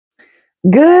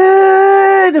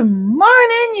Good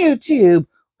morning, YouTube.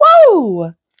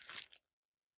 Whoa!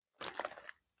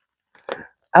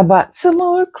 I bought some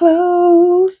more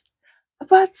clothes.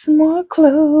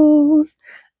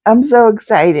 I'm so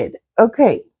excited.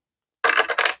 Okay.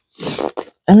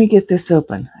 Let me get this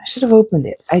open. I should have opened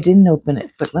it. I didn't open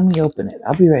it, but let me open it.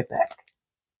 I'll be right back.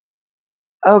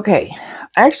 Okay.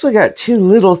 I actually got two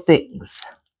little things.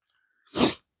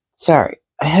 Sorry.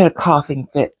 I had a coughing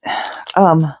fit.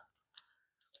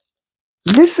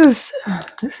 This is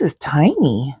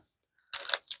tiny.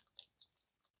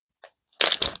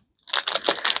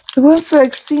 The ones that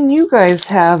I've seen you guys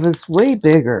have is way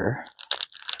bigger.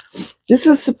 This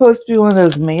is supposed to be one of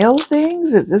those mail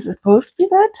things? Is this supposed to be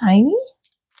that tiny?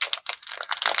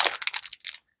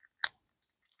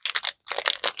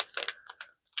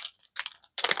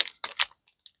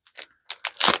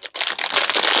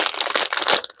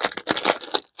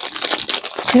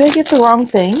 Did I get the wrong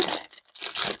thing?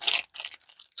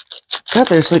 God,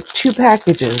 there's like two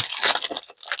packages.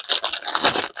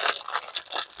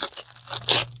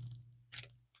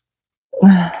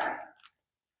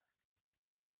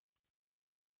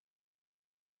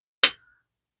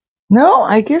 No,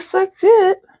 I guess that's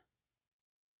it.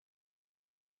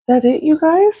 Is that it, you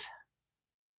guys?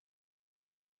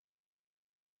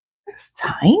 It's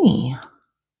tiny.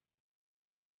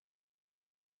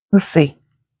 Let's see.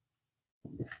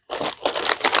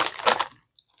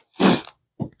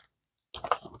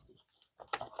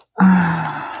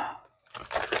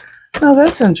 Oh,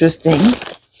 that's interesting.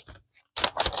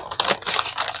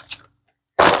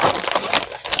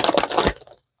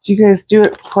 Do you guys do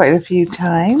it quite a few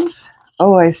times?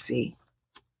 Oh, I see.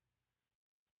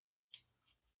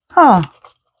 Huh.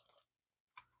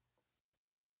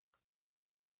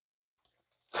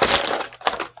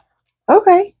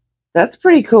 Okay. That's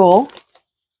pretty cool.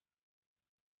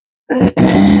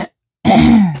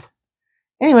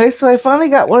 Anyway, so I finally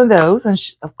got one of those, and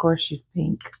of course she's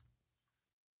pink.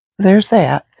 There's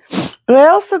that. But I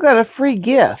also got a free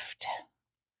gift,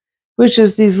 which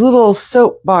is these little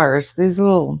soap bars, these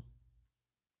little,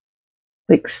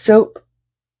 like, soap,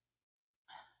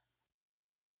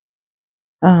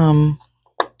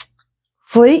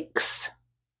 flakes.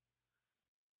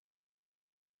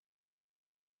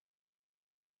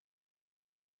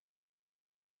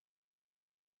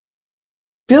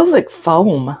 Feels like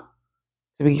foam,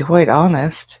 to be quite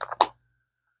honest.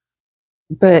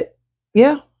 But,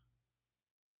 yeah.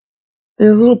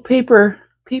 They're little paper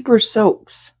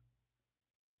soaps.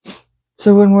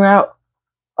 So when we're out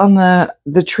on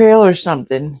the trail or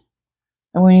something,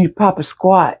 and when you pop a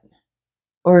squat,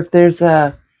 or if there's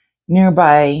a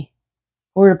nearby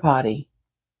porta potty,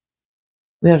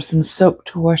 we have some soap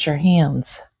to wash our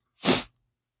hands.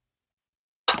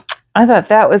 I thought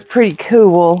that was pretty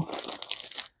cool.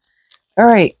 All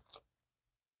right.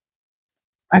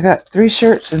 I got 3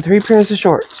 shirts and 3 pairs of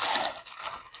shorts.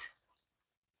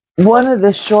 One of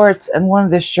the shorts and one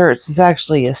of the shirts is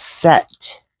actually a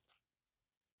set.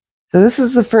 So this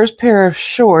is the first pair of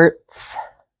shorts.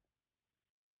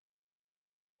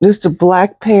 Just a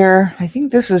black pair. I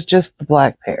think this is just the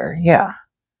black pair. Yeah.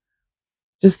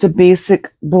 Just a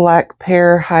basic black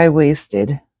pair,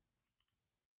 high-waisted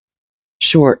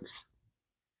shorts.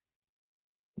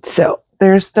 So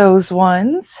there's those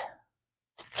ones.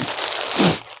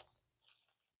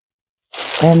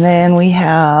 And then we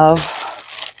have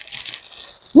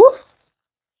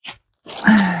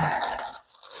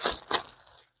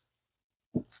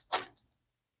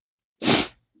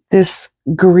this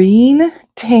green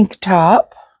tank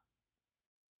top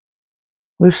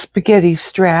with spaghetti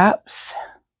straps.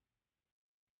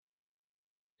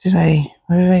 What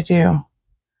did I do?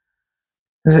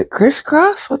 Is it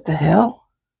crisscross? What the hell?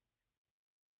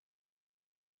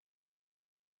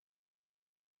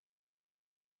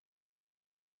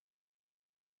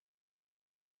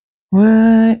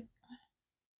 What?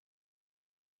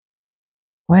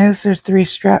 Why is there 3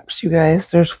 straps, you guys?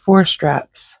 There's 4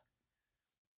 straps.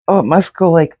 Oh, it must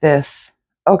go like this.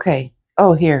 Okay.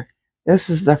 Oh, here. This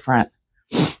is the front.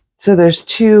 So there's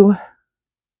two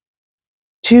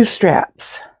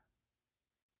straps.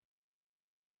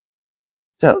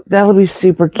 So that'll be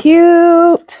super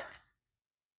cute.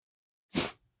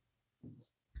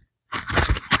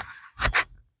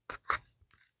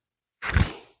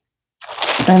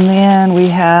 And then we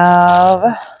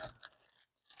have,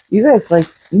 you guys like,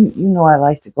 you know I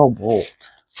like to go bold.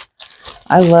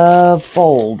 I love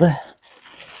bold.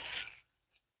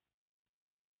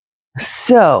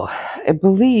 So, I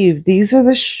believe these are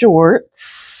the shorts.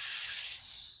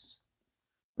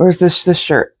 Or is this the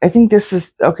shirt? I think this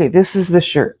is, okay, this is the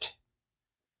shirt.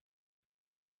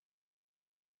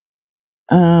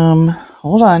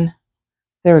 Hold on.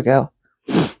 There we go.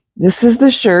 This is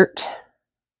the shirt.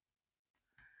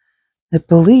 I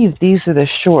believe these are the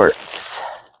shorts.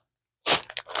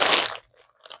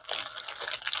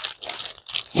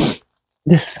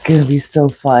 This is going to be so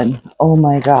fun. Oh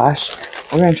my gosh.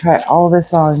 We're going to try all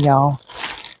this on, y'all.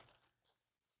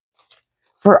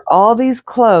 For all these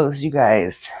clothes, you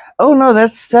guys. Oh no,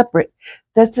 that's separate.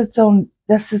 That's its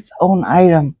own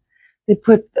item. They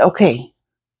put, okay.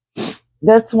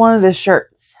 That's one of the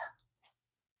shirts.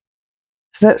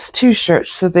 So that's 2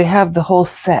 shirts. So they have the whole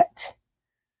set.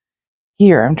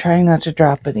 Here, I'm trying not to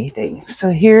drop anything.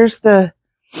 So here's the,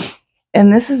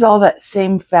 and this is all that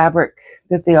same fabric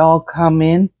that they all come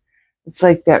in. It's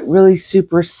like that really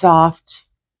super soft,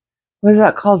 what is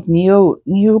that called?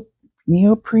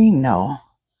 Neoprene? No,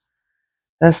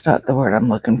 that's not the word I'm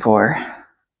looking for.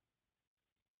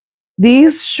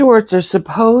 These shorts are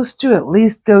supposed to at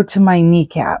least go to my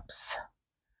kneecaps.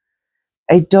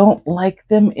 I don't like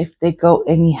them if they go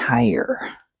any higher.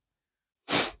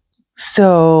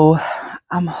 So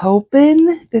I'm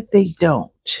hoping that they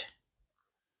don't.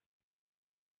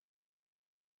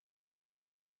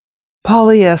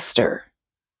 Polyester.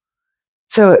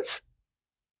 So it's,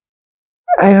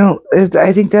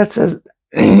 I think that's a,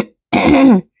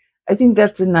 I think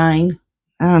that's a 9.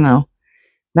 I don't know.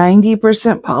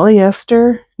 90%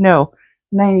 polyester? No,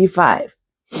 95.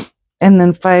 And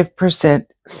then 5%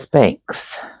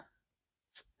 Spanx.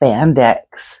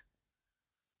 Spandex.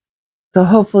 So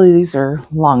hopefully these are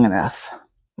long enough.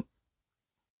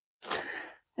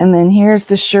 And then here's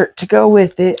the shirt to go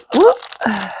with it. Whoop.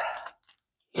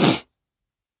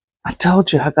 I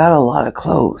told you I got a lot of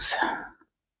clothes.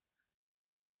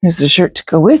 Here's the shirt to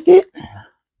go with it.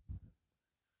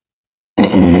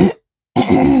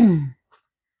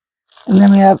 And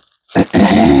then we have,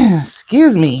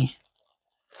 excuse me,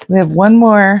 we have one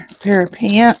more pair of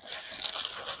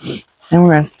pants. And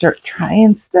we're going to start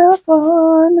trying stuff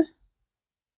on.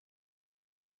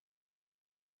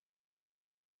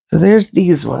 So there's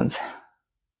these ones.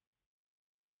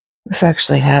 This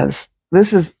actually has,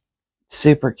 this is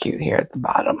super cute here at the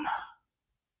bottom.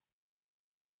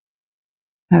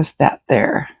 Has that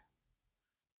there.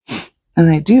 And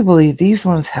I do believe these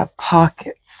ones have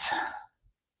pockets.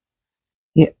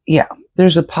 Yeah,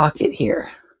 there's a pocket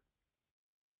here.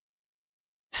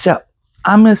 So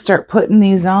I'm going to start putting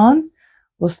these on.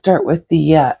 We'll start with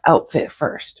the outfit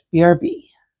first. BRB.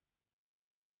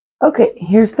 Okay,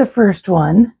 here's the first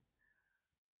one.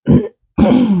 Let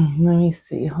me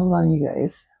see. Hold on, you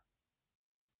guys.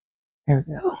 There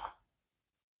we go.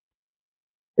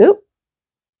 Oop.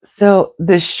 So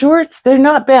the shorts, they're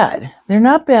not bad. They're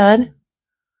not bad.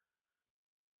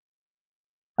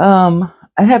 I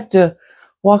have to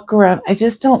walk around. I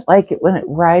just don't like it when it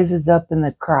rises up in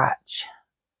the crotch.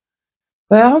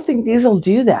 But I don't think these will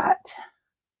do that.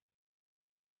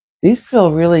 These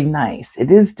feel really nice.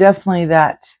 It is definitely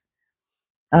that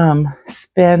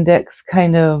spandex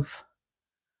kind of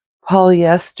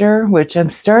polyester, which I'm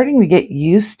starting to get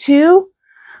used to.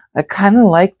 I kind of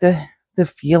like the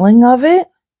feeling of it.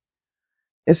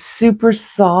 It's super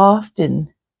soft and,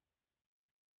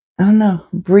 I don't know,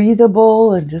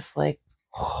 breathable and just like,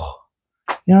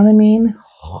 you know what I mean?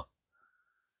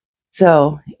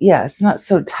 So, yeah, it's not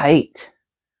so tight.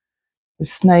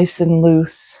 It's nice and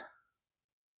loose.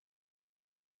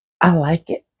 I like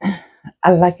it.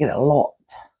 I like it a lot.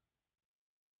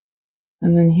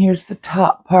 And then here's the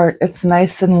top part. It's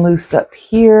nice and loose up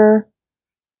here.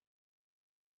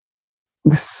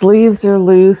 The sleeves are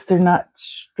loose. They're not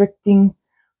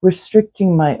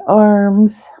restricting my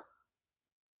arms.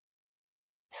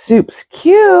 Soup's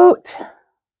cute.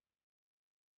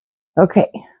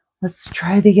 Okay, let's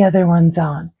try the other ones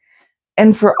on.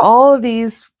 And for all of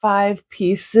these 5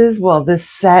 pieces, well, this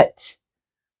set,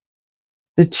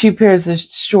 the 2 pairs of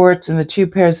shorts and the 2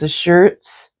 pairs of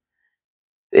shirts,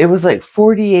 it was like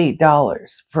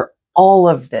 $48 for all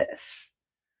of this.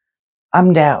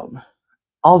 I'm down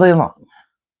all day long.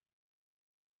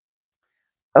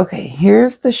 Okay,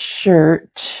 here's the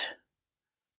shirt.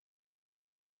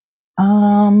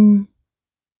 I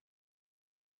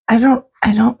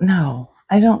don't know.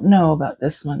 I don't know about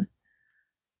this one.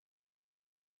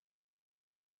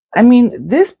 I mean,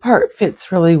 this part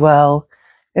fits really well.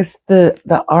 It's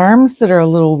the arms that are a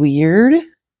little weird.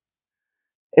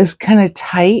 It's kind of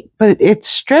tight, but it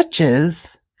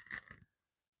stretches.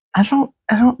 I don't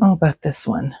know about this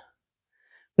one.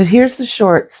 But here's the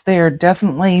shorts. They are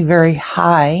definitely very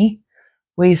high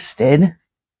waisted.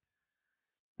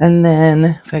 And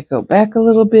then if I go back a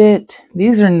little bit,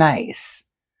 these are nice.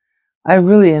 I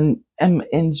really am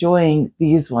enjoying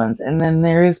these ones. And then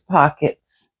there is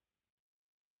pockets.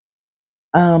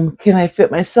 Can I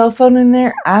fit my cell phone in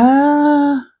there?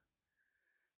 I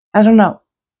don't know.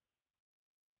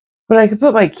 But I could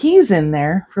put my keys in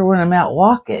there for when I'm out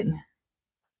walking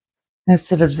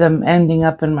instead of them ending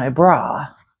up in my bra.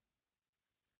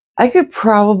 I could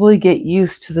probably get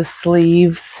used to the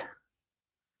sleeves.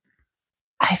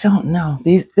 I don't know.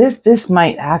 This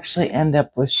might actually end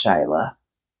up with Shyla.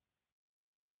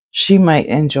 She might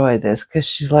enjoy this because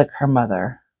she's like her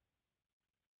mother.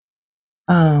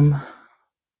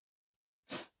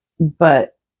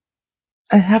 But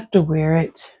I have to wear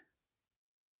it.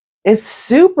 It's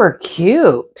super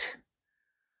cute.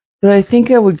 But I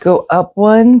think I would go up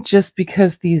one just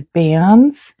because these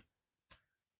bands.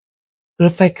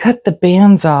 But if I cut the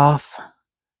bands off,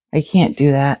 I can't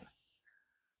do that.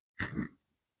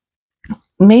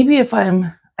 Maybe if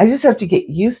I just have to get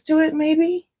used to it,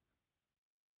 maybe.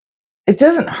 It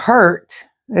doesn't hurt.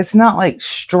 It's not like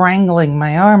strangling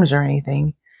my arms or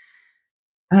anything.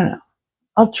 I don't know.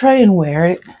 I'll try and wear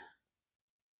it.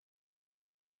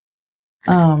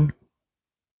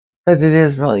 But it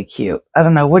is really cute. I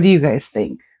don't know. What do you guys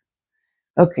think?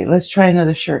 Okay, let's try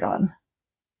another shirt on.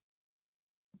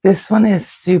 This one is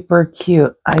super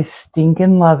cute. I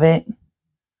stinking love it.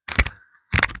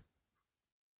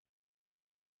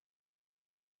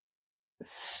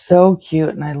 So cute.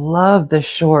 And I love the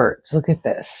shorts. Look at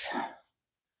this.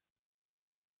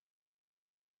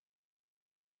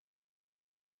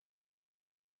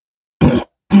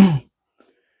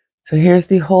 So here's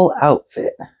the whole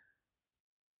outfit.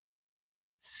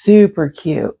 Super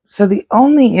cute. So the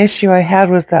only issue I had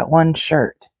was that one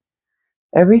shirt.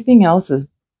 Everything else is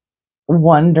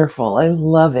wonderful. I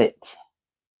love it.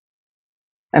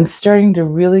 I'm starting to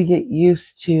really get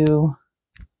used to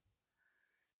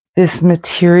this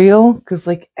material because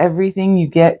like everything you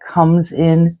get comes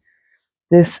in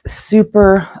this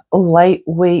super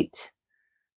lightweight,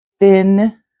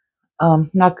 thin,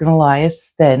 not gonna lie,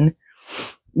 it's thin,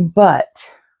 but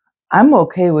I'm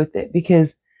okay with it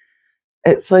because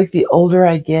it's like the older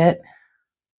I get,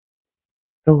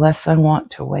 the less I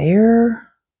want to wear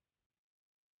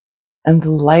and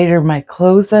the lighter my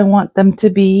clothes I want them to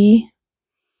be.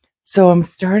 So I'm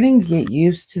starting to get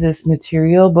used to this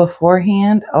material.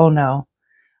 Beforehand, oh no,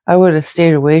 I would have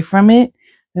stayed away from it.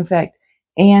 In fact,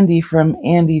 Andy from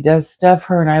Andy Does Stuff,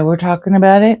 her and I were talking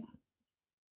about it.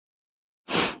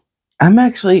 I'm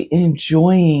actually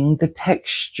enjoying the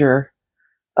texture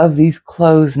of these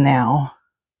clothes now.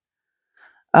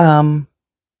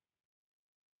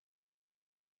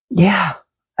 Yeah,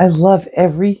 I love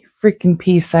every freaking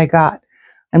piece I got.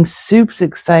 I'm super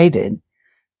excited.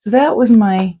 So that was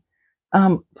my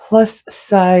plus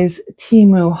size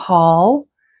TEMU haul.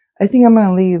 I think I'm going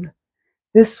to leave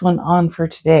this one on for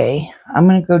today. I'm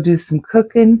going to go do some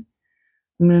cooking.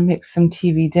 I'm going to make some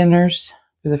TV dinners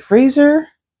for the freezer.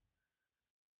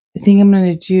 I think I'm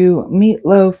going to do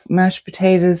meatloaf, mashed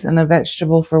potatoes, and a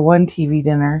vegetable for one TV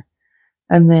dinner.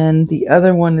 And then the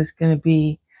other one is going to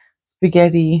be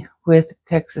spaghetti with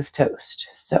Texas toast.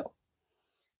 So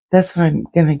that's what I'm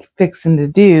going to fixing to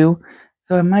do.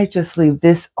 So I might just leave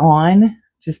this on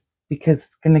just because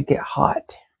it's going to get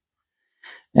hot.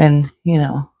 And, you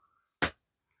know,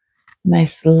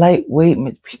 nice lightweight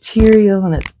material,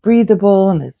 and it's breathable,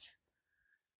 and it's,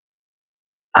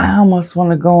 I almost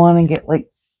want to go on and get like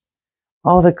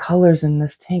all the colors in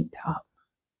this tank top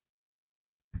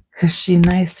because she's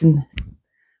nice and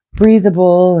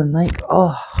breathable and like,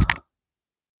 oh,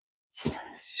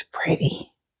 she's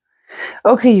pretty.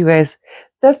 Okay, you guys,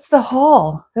 that's the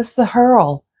haul. That's the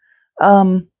hurl.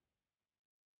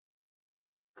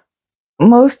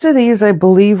 Most of these, I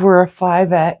believe, were a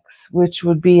 5X, which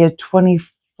would be a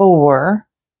 24.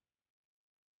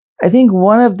 I think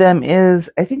one of them is,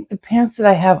 I think the pants that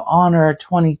I have on are a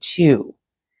 22,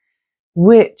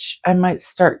 which I might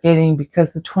start getting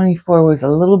because the 24 was a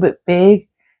little bit big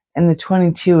and the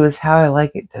 22 is how I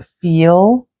like it to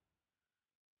feel.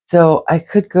 So I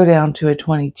could go down to a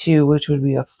 22, which would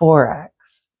be a 4X.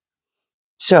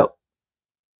 So,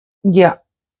 yeah.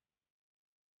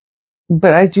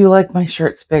 But I do like my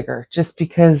shirts bigger just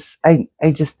because I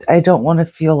don't want to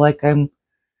feel like I'm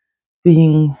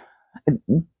being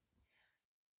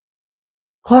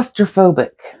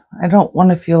claustrophobic. I don't want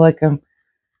to feel like I'm,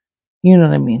 you know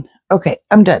what I mean? Okay,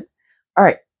 I'm done. All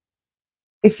right.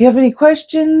 If you have any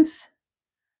questions,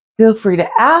 feel free to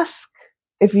ask.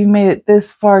 If you made it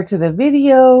this far to the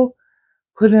video,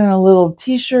 put in a little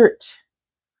t-shirt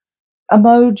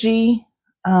emoji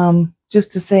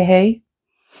just to say hey.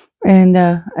 And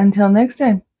until next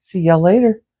time, see y'all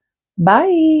later.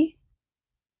 Bye.